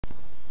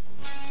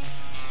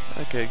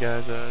Okay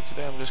guys,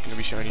 today I'm just going to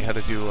be showing you how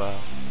to do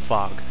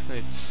fog.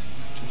 It's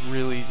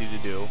real easy to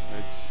do.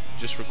 It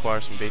just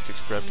requires some basic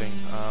scripting,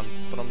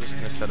 but I'm just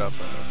going to set up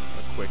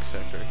a quick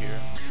sector here.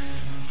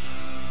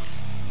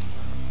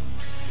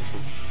 This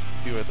will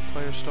be where the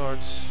player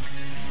starts,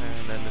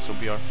 and then this will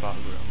be our fog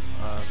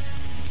room.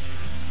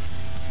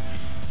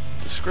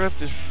 The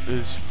script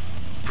is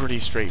pretty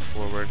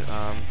straightforward.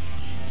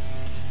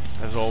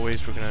 As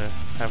always, we're going to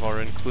have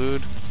our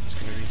include. It's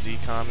going to be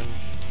zcommon.acs.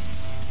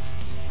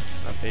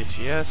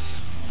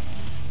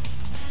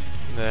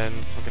 Then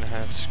we're going to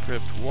have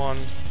script 1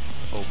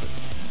 open.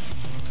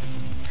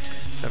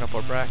 Set up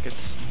our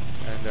brackets,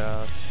 and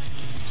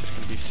it's just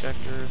going to be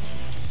sector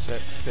set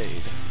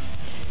fade.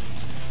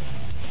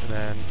 And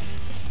then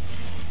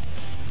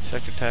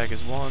sector tag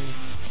is 1.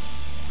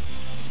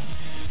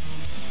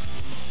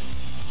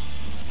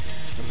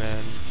 And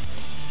then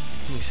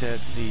we set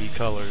the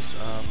colors.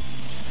 I'm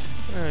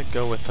going to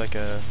go with like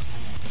a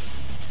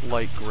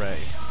light gray.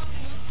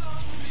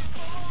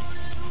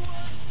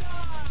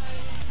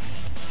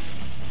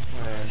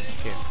 And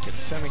can't forget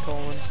a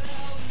semicolon.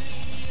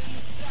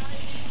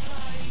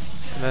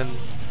 And then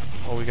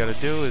all we got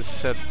to do is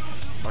set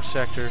our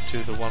sector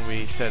to the one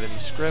we set in the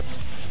script.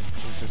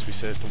 And since we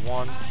set it to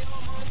 1,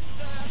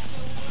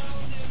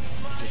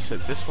 just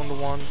set this one to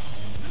 1.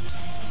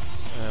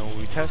 And when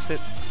we test it,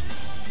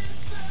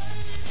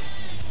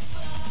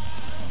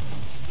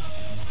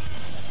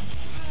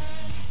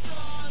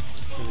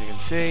 as you can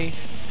see,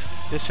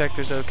 this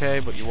sector's okay,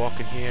 but you walk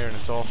in here and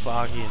it's all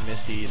foggy and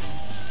misty and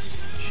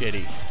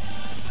shitty.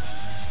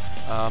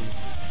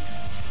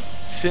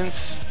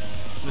 Since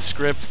the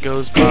script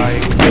goes by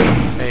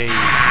a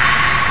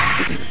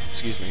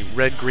excuse me,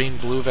 red, green,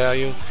 blue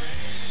value,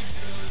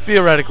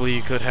 theoretically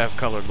you could have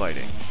colored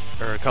lighting,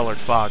 or colored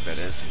fog, that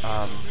is.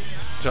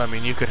 So I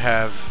mean, you could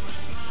have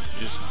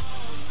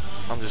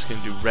I'm just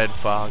gonna do red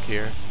fog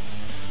here,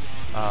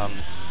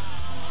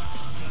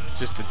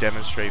 just to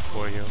demonstrate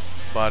for you.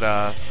 But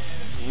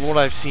from what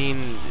I've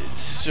seen,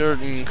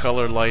 certain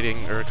colored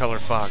lighting, or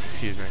colored fog,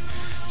 excuse me,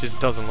 just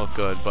doesn't look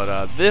good.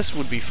 But this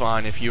would be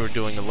fine if you were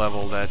doing a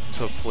level that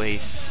took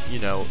place, you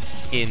know,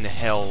 in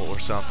hell or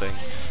something.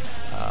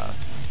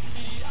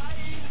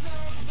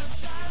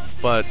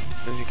 But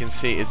as you can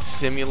see, it's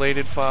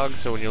simulated fog,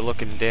 so when you're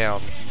looking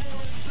down,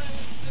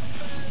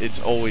 it's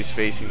always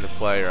facing the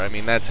player. I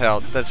mean, that's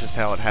just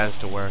how it has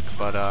to work.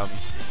 But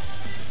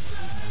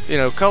you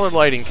know, colored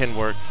lighting can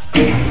work.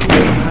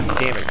 God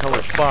damn it,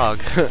 colored fog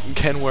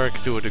can work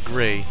to a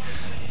degree,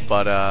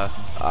 but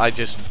I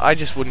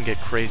just wouldn't get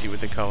crazy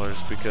with the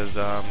colors, because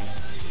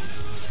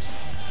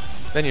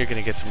then you're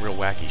gonna get some real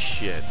wacky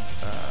shit.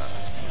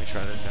 Let me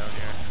try this out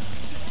here.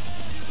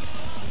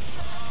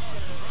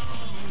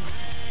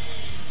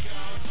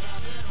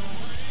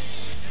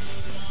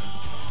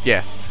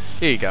 Yeah,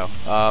 here you go.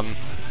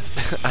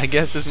 I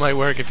guess this might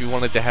work if you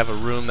wanted to have a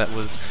room that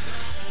was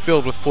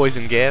filled with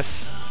poison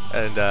gas,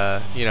 and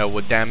you know,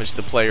 would damage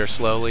the player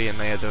slowly, and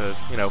they had to,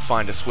 you know,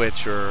 find a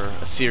switch or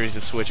a series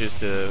of switches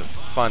to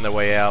find their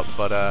way out.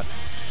 But as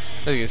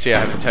you can see, I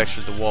haven't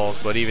textured the walls,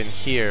 but even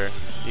here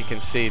you can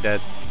see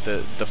that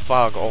the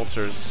fog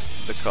alters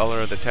the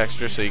color of the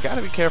texture, so you got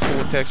to be careful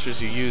what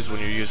textures you use when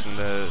you're using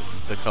the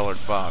colored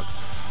fog.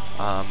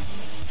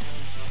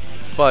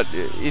 But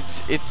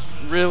it's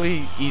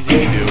really easy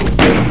to do.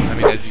 I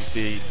mean, as you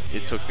see,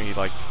 it took me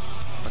like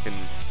fucking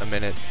a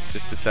minute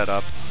just to set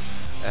up,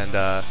 and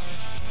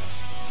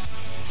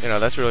you know,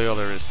 that's really all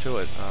there is to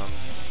it.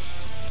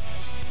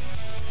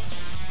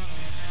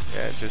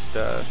 Yeah, just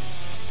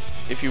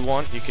if you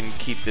want, you can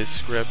keep this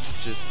script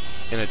just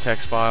in a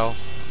text file.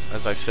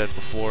 As I've said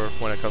before,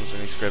 when it comes to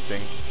any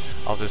scripting,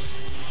 I'll just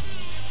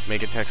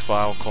make a text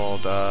file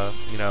called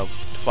you know,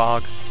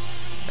 fog,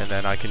 and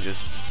then I can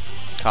just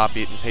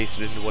copy it and paste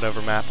it into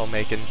whatever map I'm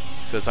making,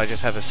 because I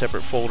just have a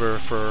separate folder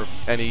for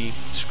any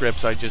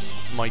scripts I just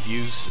might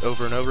use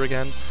over and over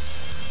again.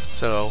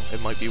 So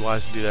it might be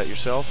wise to do that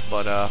yourself.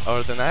 But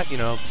other than that, you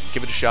know,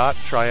 give it a shot,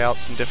 try out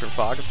some different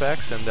fog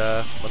effects, and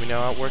let me know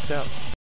how it works out.